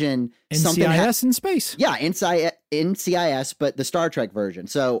 imagine something. NCIS in space. Yeah, NCIS, but the Star Trek version.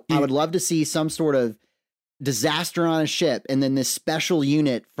 So I would love to see some sort of disaster on a ship, and then this special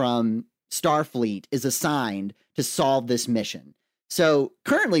unit from Starfleet is assigned to solve this mission. So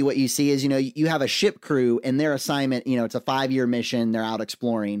currently what you see is, you have a ship crew and their assignment, it's a 5-year mission. They're out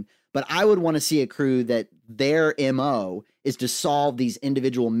exploring. But I would want to see a crew that their MO is to solve these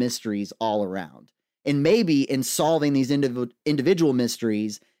individual mysteries all around. And maybe in solving these individual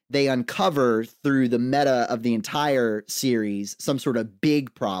mysteries, they uncover through the meta of the entire series some sort of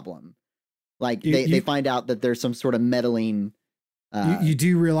big problem. Like they find out that there's some sort of meddling. You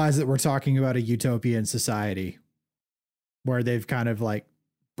do realize that we're talking about a utopian society where they've kind of like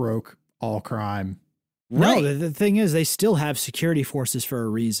broke all crime. No, the thing is, they still have security forces for a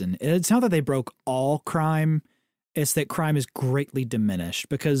reason. It's not that they broke all crime; it's that crime is greatly diminished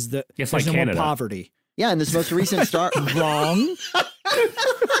because It's there's like no Canada. more poverty. Yeah, in this most recent Star. Wrong.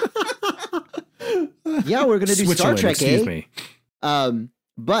 Yeah, we're gonna do Star Switzerland, Trek, excuse eh? me.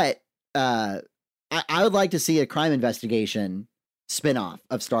 But I would like to see a crime investigation spinoff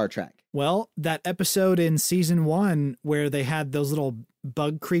of Star Trek. Well, that episode in season 1 where they had those little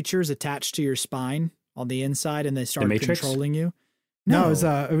bug creatures attached to your spine on the inside, and they started Matrix? controlling you. No,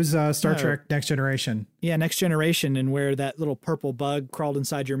 it was Star No. Trek Next Generation. Yeah, Next Generation, and where that little purple bug crawled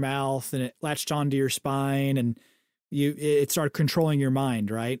inside your mouth and it latched onto your spine, and it started controlling your mind.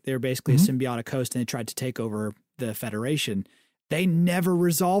 Right? They were basically a symbiotic host, and they tried to take over the Federation. They never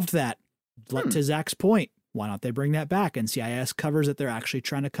resolved that. To Zach's point, why not they bring that back? And CIS covers that they're actually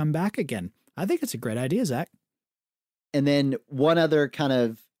trying to come back again. I think it's a great idea, Zach. And then one other kind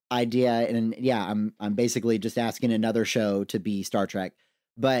of idea, and yeah, I'm basically just asking another show to be Star Trek,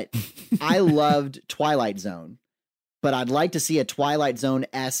 but I loved Twilight Zone, but I'd like to see a Twilight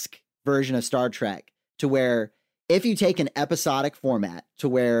Zone-esque version of Star Trek to where if you take an episodic format to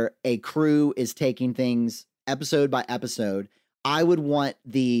where a crew is taking things episode by episode, I would want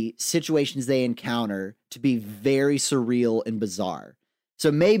the situations they encounter to be very surreal and bizarre.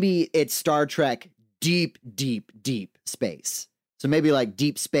 So maybe it's Star Trek deep, deep, deep space. So maybe like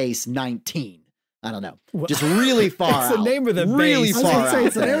Deep Space 19. I don't know. Just really far It's the out. name of the really base. I was far gonna say out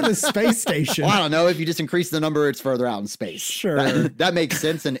it's the name of there. the space station. Well, I don't know. If you just increase the number, it's further out in space. Sure. That makes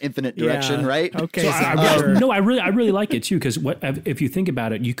sense in infinite direction, Yeah. right? Okay. So so I sure. no, I really like it too, because what if you think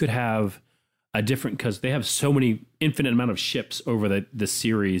about it, you could have a different, because they have so many infinite amount of ships over the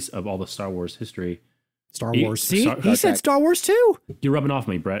series of all the Star Wars history. Star You- Wars. See, Star he said Trek. Star Wars too. You're rubbing off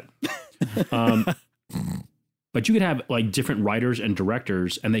me, Brett. But you could have like different writers and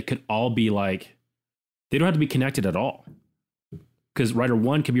directors, and they could all be like, they don't have to be connected at all. Because writer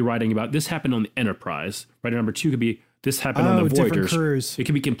one could be writing about this happened on the Enterprise. Writer number two could be this happened on the different Voyagers. crews. It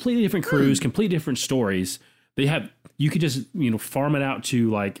could be completely different crews, completely different stories. You could just farm it out to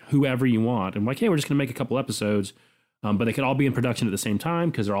like whoever you want, and like, hey, we're just gonna make a couple episodes, but they could all be in production at the same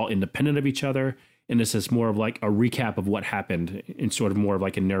time because they're all independent of each other. And this is more of like a recap of what happened in sort of more of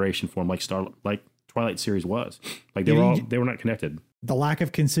like a narration form, like Twilight series was. Like they were not connected. The lack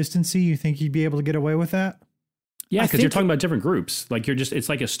of consistency, you think you'd be able to get away with that? Yeah, I because you're think- talking about different groups. Like it's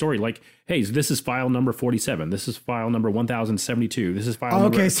like a story. Like, hey, this is file number 47. This is file number 1072. This is file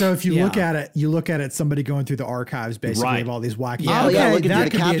number. Okay, so if you Yeah. look at it, somebody going through the archives basically Right. of all these wacky. Yeah. Oh, yeah, okay, look at that the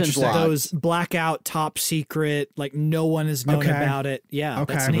could be captain's interesting. log. Those blackout, top secret, like no one is known Okay. about it. Yeah,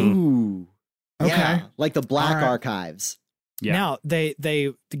 that's Okay. neat. Ooh. Okay. Yeah, like the Black All right. Archives. Yeah. Now they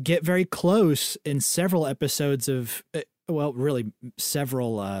get very close in several episodes of really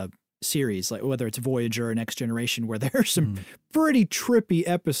several series, like whether it's Voyager or Next Generation, where there's some pretty trippy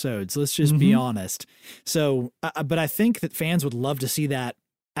episodes. Let's just be honest. So, but I think that fans would love to see that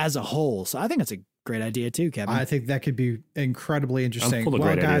as a whole. So I think it's a great idea too, Kevin. I think that could be incredibly interesting. I'm full of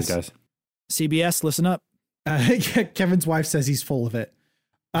Well, great ideas, guys. CBS, listen up. Kevin's wife says he's full of it.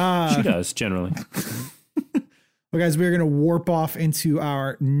 She does generally. Well, guys, we're going to warp off into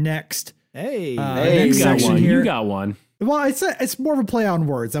our next. Hey, Hey, next You got section one. here. You got one. Well, it's more of a play on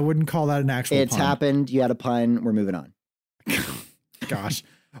words. I wouldn't call that an actual. It's pun. happened. You had a pun. We're moving on. Gosh.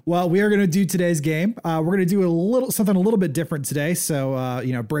 Well, we are going to do today's game. We're going to do something a little bit different today. So,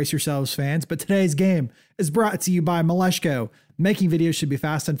 brace yourselves, fans. But today's game is brought to you by Mileshko. Making videos should be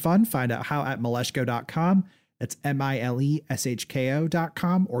fast and fun. Find out how at mileshko.com. That's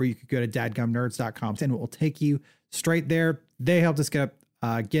mileshko.com. Or you could go to dadgumnerds.com and it will take you straight there. They helped us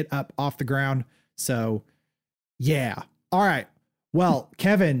get up off the ground. So, yeah. All right. Well,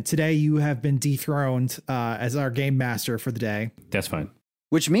 Kevin, today you have been dethroned as our game master for the day. That's fine.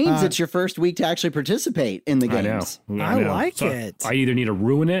 Which means it's your first week to actually participate in the I games. know. I know. like So it. I either need to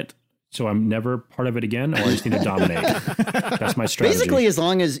ruin it so I'm never part of it again, or I just need to dominate. That's my strategy. Basically, as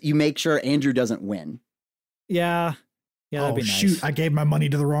long as you make sure Andrew doesn't win. yeah, that'd be nice. Shoot, I gave my money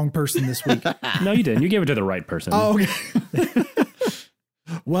to the wrong person this week. No, you didn't. You gave it to the right person. Oh, okay.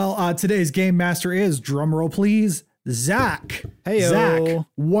 Well, today's game master is, drum roll please, Zach. Heyo. Zach,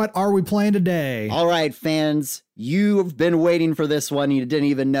 what are we playing today? All right, fans, you've been waiting for this one. You didn't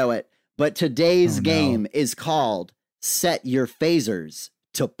even know it. But today's Oh, no. game is called Set Your Phasers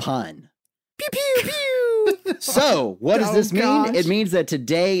to Pun. Pew pew pew. So, what does Oh, this mean? gosh. It means that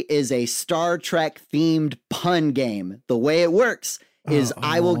today is a Star Trek themed pun game. The way it works is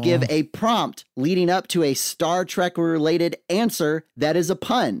I will give a prompt leading up to a Star Trek related answer that is a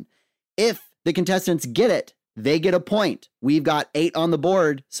pun. If the contestants get it, they get a point. We've got 8 on the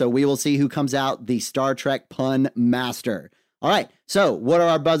board, so we will see who comes out the Star Trek pun master. All right, so what are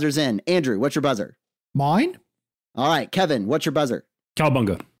our buzzers in? Andrew, what's your buzzer? Mine? All right, Kevin, what's your buzzer?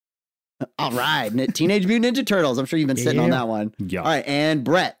 Cowabunga. All right, Teenage Mutant Ninja Turtles. I'm sure you've been sitting on Yeah. that one. Yeah. All right, and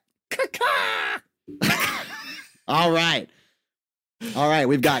Brett. All right. All right,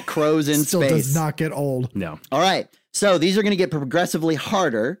 we've got crows in Still space. does not get old. No. All right, so these are going to get progressively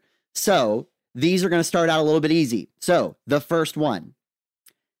harder. So these are going to start out a little bit easy. So the first one,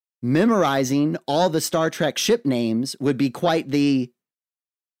 memorizing all the Star Trek ship names would be quite the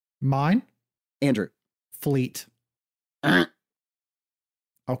Mine? Andrew. Fleet. Oh,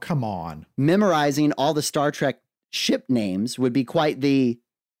 come on. Memorizing all the Star Trek ship names would be quite the.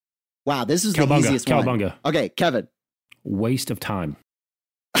 Wow, this is the Cowabunga. easiest one. Cowabunga. Okay, Kevin. Waste of time.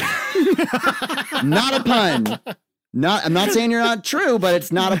 Not a pun. I'm not saying you're not true, but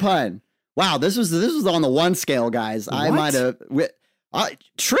it's not a pun. Wow, this was on the 1 scale, guys. I What? might have.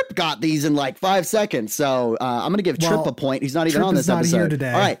 Trip got these in like 5 seconds, so I'm gonna give Trip Well, a point. He's not even Trip on is this not episode. here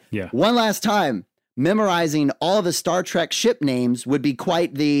today. All right, Yeah. one last time. Memorizing all the Star Trek ship names would be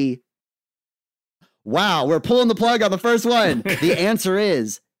quite the Wow, we're pulling the plug on the first one. The answer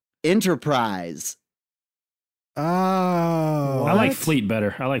is Enterprise. Oh, I like Fleet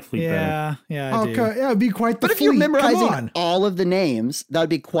better. I like Fleet better. Yeah, I do. okay, yeah, it'd be quite the But if fleet. you're Come memorizing on. all of the names, that would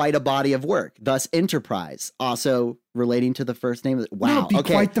be quite a body of work. Thus, Enterprise. Also relating to the first name. Wow. it'd be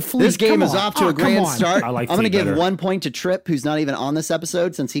Okay. quite the fleet. This game Come is on. off to Oh, a come grand on. start. I like I'm going to Fleet give better. 1 point to Trip, who's not even on this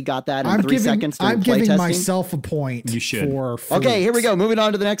episode since he got that in I'm 3 giving, seconds during I'm giving playtesting. myself a point. You should. For Okay, here we fleet. go. Moving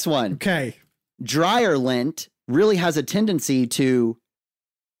on to the next one. Okay. Dryer lint really has a tendency to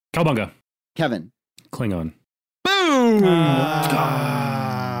Cowabunga. Kevin. Klingon. Boom!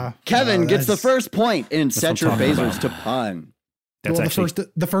 Kevin no, gets the that's- first point and what set I'm your talking phasers about. to pun. That's well, actually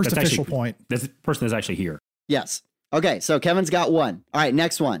the first that's official actually- point. This person is actually here. Yes. Okay, so Kevin's got one. All right,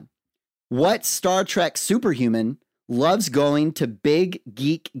 next one. What Star Trek superhuman loves going to big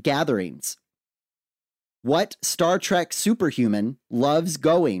geek gatherings? What Star Trek superhuman loves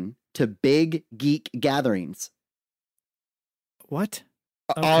going to big geek gatherings? What?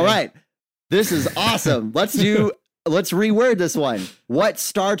 All Okay. right. This is awesome. Let's reword this one. What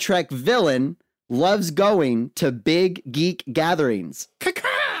Star Trek villain loves going to big geek gatherings?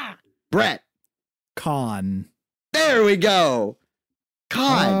 Brett. Con. There we go.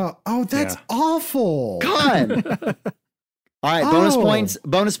 Con. That's Yeah. awful. Con. All right, bonus Oh. points.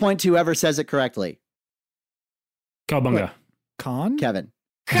 Bonus point to whoever says it correctly. Cowabunga. Con? Kevin.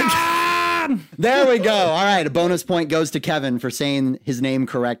 There we go. All right, a bonus point goes to Kevin for saying his name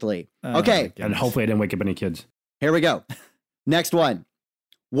correctly. Oh, Okay, my And goodness. hopefully I didn't wake up any kids. here we go. Next one.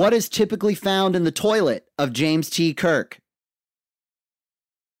 What is typically found in the toilet of James T. Kirk?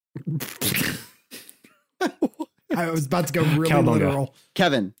 I was about to go really Cowabunga. literal.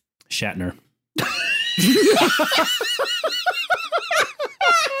 Kevin. Shatner.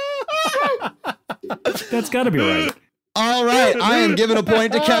 That's got to be right. All right, I am giving a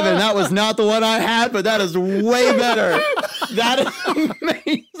point to Kevin. That was not the one I had, but that is way better. That is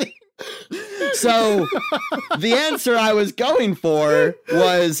amazing. So, the answer I was going for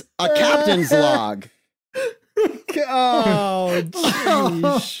was a captain's log, Oh,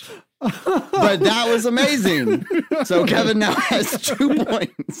 jeez. but that was amazing. So, Kevin now has 2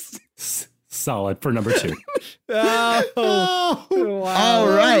 points. Solid for number 2. Oh, wow. All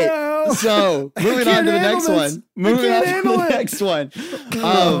right. no. So, moving on can't to the handle next this. one. Moving on can't to handle the it. next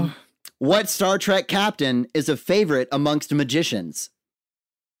one. What Star Trek captain is a favorite amongst magicians?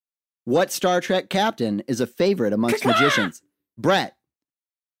 What Star Trek captain is a favorite amongst magicians? Brett.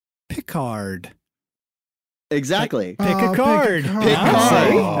 Picard. Exactly. Pick Oh, a card. Pick Huh? card.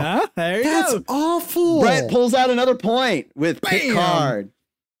 See? Huh? There you That's go. awful. Brett pulls out another point with pick Bam. card.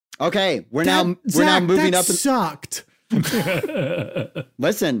 Okay, we're now Zach, moving that up. Sucked.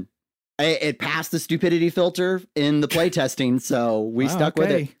 Listen, it passed the stupidity filter in the playtesting, so we Wow, stuck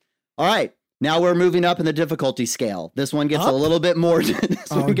with it. okay. All right. Now we're moving up in the difficulty scale. This one gets a Up? little bit more. This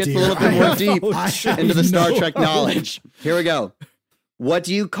Oh, one gets a dear. little bit more I- deep Oh, I have into the Star no Trek idea. knowledge. Here we go. What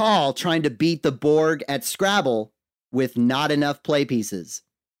do you call trying to beat the Borg at Scrabble with not enough play pieces?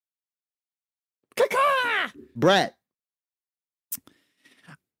 Brett.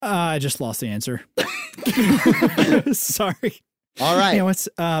 I just lost the answer. Sorry. All right. Yeah, what's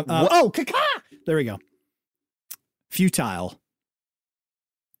caca. There we go. Futile.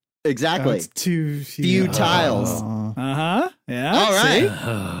 Exactly. That's too Few tiles. Uh-huh. Yeah. All see?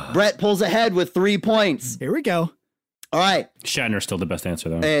 right. Brett pulls ahead with 3 points. Here we go. All right. Shatner's still the best answer,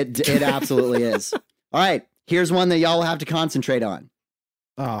 though. It absolutely is. All right. Here's one that y'all will have to concentrate on.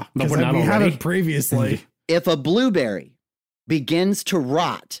 Oh, But 'cause we're not we already? haven't previously. If a blueberry begins to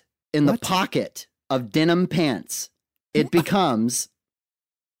rot in the What? pocket of denim pants, it becomes.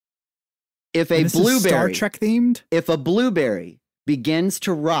 If a And this is Star blueberry, Trek themed. if a blueberry begins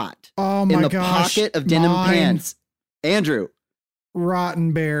to rot Oh my in the gosh. pocket of denim mine. pants, Andrew,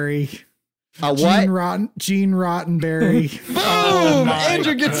 Rottenberry. a what? Gene Rottenberry. Boom!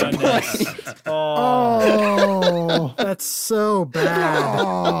 Andrew gets a point. Oh. That's so bad.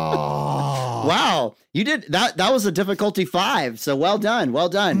 Oh. Wow, you did that. That was a difficulty 5. So well done, well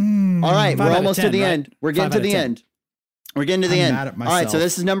done. Mm. All right, 5 we're out of almost 10, to the right? end. We're getting 5 to out of the 10. end. We're getting to the I'm end. mad at All right, so myself.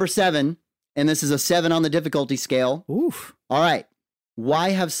 this is number 7, and this is a 7 on the difficulty scale. Oof. All right. Why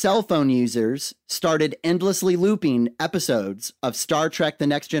have cell phone users started endlessly looping episodes of Star Trek The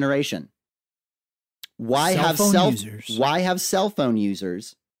Next Generation? Why Cell have phone users. Why have cell phone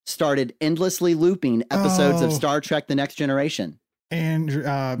users started endlessly looping episodes of Oh. Star Trek The Next Generation? And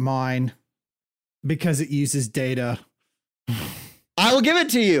mine. Because it uses data. I will give it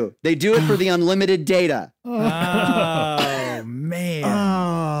to you. They do it for the unlimited data. Oh man.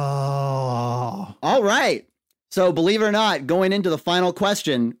 Oh. All right. So, believe it or not, going into the final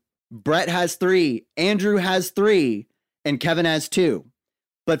question, Brett has 3, Andrew has 3, and Kevin has 2.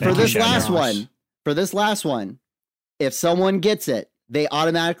 But for Thank you, this Shatner. last one, if someone gets it, they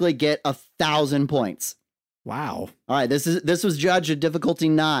automatically get 1,000 points. Wow. All right, this was judged at difficulty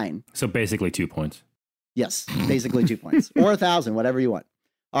 9. So basically 2 points. Yes, basically 2 points or 1,000, whatever you want.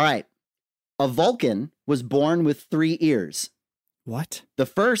 All right. A Vulcan was born with 3 ears. What? The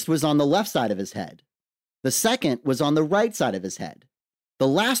first was on the left side of his head. The second was on the right side of his head. The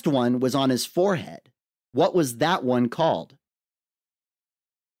last one was on his forehead. What was that one called?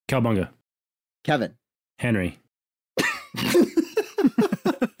 Cowabunga. Kevin. Henry.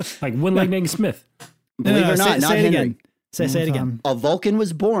 Like Winlag Smith. Believe it or not, say it Henry. again. Say it again. A Vulcan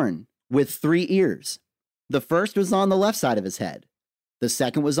was born with 3 ears. The first was on the left side of his head. The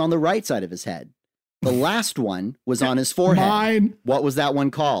second was on the right side of his head. The last one was on his forehead. Mine. What was that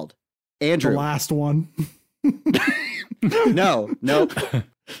one called? Andrew. The last one. No. The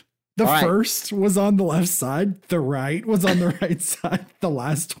All right. first was on the left side. The right was on the right side. The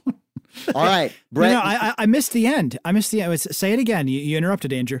last one. All right, Brett. No, I missed the end. Say it again. You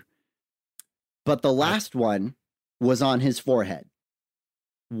interrupted, Andrew. But the last one was on his forehead.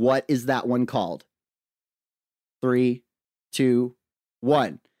 What is that one called? 3, 2,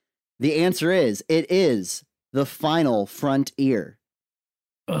 1. The answer is, it is the final front ear.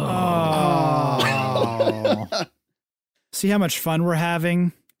 Oh. See how much fun we're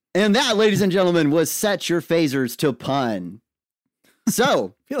having? And that, ladies and gentlemen, was Set Your Phasers to Pun.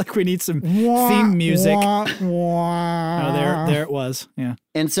 So, I feel like we need some theme music. Wah, Oh, wah. there it was. Yeah.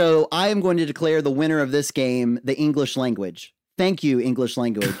 and so I am going to declare the winner of this game the English language. Thank you, English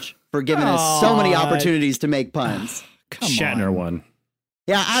language, for giving us so many Aw. opportunities to make puns. Come Shatner on. won.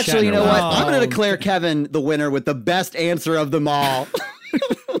 Yeah, actually, you know Shatner what? won. I'm going to declare Kevin the winner with the best answer of them all.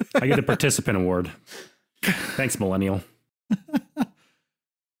 I get the participant award. Thanks, Millennial.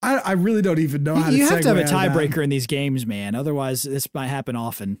 I really don't even know how to You have to have a segue out of that. tiebreaker in these games, man. Otherwise, this might happen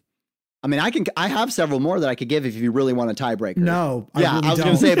often. I mean, I have several more that I could give if you really want a tiebreaker. No. Yeah, really I was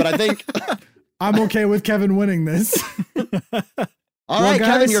going don't. to say, but I think. I'm okay with Kevin winning this. All right, guys-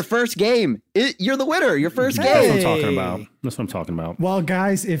 Kevin, your first game. You're the winner. Your first That's what game. I'm talking about. That's what I'm talking about. Well,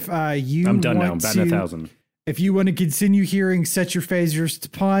 guys, if you I'm done now. I'm want batting to, 1,000. if you want to continue hearing Set Your Phasers to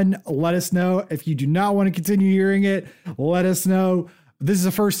Pun, let us know. If you do not want to continue hearing it, let us know. This is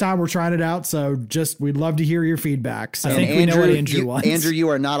the first time we're trying it out, so we'd love to hear your feedback. So I think we know what Andrew you, wants. Andrew, you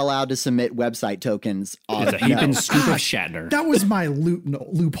are not allowed to submit website tokens. It's a heaping scoop of Shatner. that was my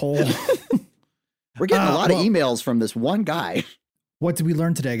loophole. We're getting a lot well- of emails from this one guy. What did we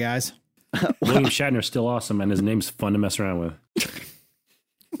learn today, guys? William Shatner's still awesome, and his name's fun to mess around with.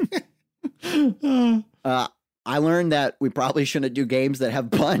 I learned that we probably shouldn't do games that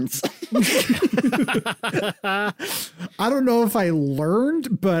have puns. I don't know if I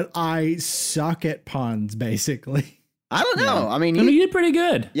learned, but I suck at puns, basically. I don't know. I mean, I mean, you did pretty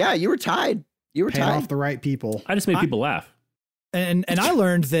good. yeah, you were tied. You were Paid tied. off the right people. I just made people laugh. And I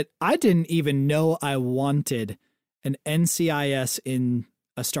learned that I didn't even know I wanted an NCIS in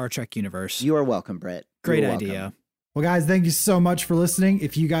a Star Trek universe. You are welcome, Brett. Great You are welcome. idea. Well, guys, thank you so much for listening.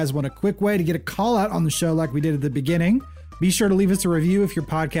 If you guys want a quick way to get a call out on the show like we did at the beginning, be sure to leave us a review if your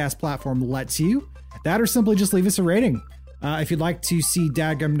podcast platform lets you. That or simply just leave us a rating. If you'd like to see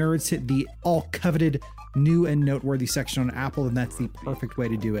Dadgum Nerds hit the all-coveted new and noteworthy section on Apple, then that's the perfect way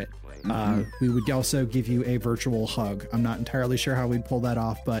to do it. We would also give you a virtual hug. I'm not entirely sure how we'd pull that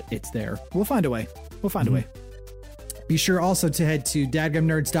off, but it's there. We'll find a way. Be sure also to head to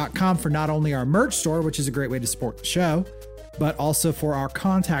dadgumnerds.com for not only our merch store, which is a great way to support the show, but also for our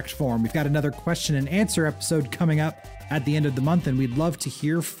contact form. We've got another question and answer episode coming up at the end of the month, and we'd love to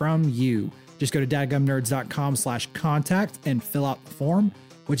hear from you. Just go to dadgumnerds.com/contact and fill out the form,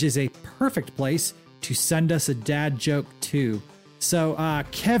 which is a perfect place to send us a dad joke to. So,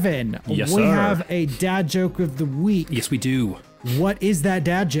 Kevin, Yes, we sir. have a dad joke of the week. Yes, we do. What is that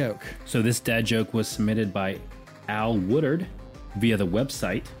dad joke? So this dad joke was submitted by Al Woodard via the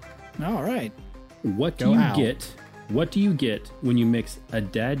website. All right. What do Go you Al. get? What do you get when you mix a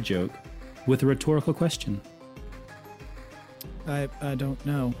dad joke with a rhetorical question? I don't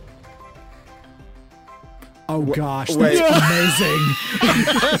know. Oh gosh, wait. that's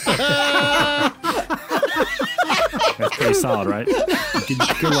amazing. That's pretty solid, right?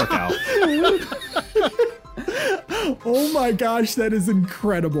 Good work, Al. Oh my gosh, that is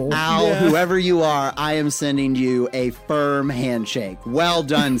incredible. Al, whoever you are, I am sending you a firm handshake. Well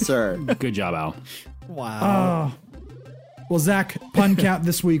done, sir. Good job, Al. Wow. Well, Zach, pun count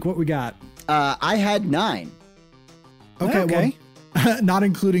this week. What we got? I had 9. Okay. Well, not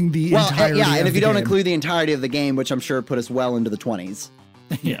including the Well, entirety yeah, of and if the you don't game. include the entirety of the game, which I'm sure put us well into the 20s.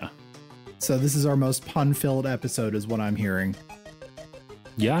 Yeah. So this is our most pun-filled episode, is what I'm hearing.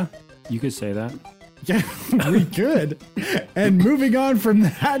 Yeah, you could say that. Yeah, we could. And moving on from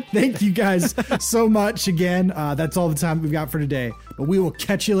that, thank you guys so much again. That's all the time we've got for today. But we will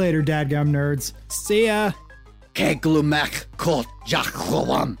catch you later, dadgum nerds. See ya. Keglumak kot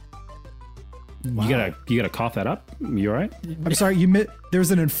jakwam. Wow. You gotta cough that up. You all right? I'm sorry, there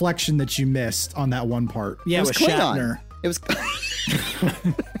was an inflection that you missed on that one part. Yeah, It was with Shatner. Klingon. It was.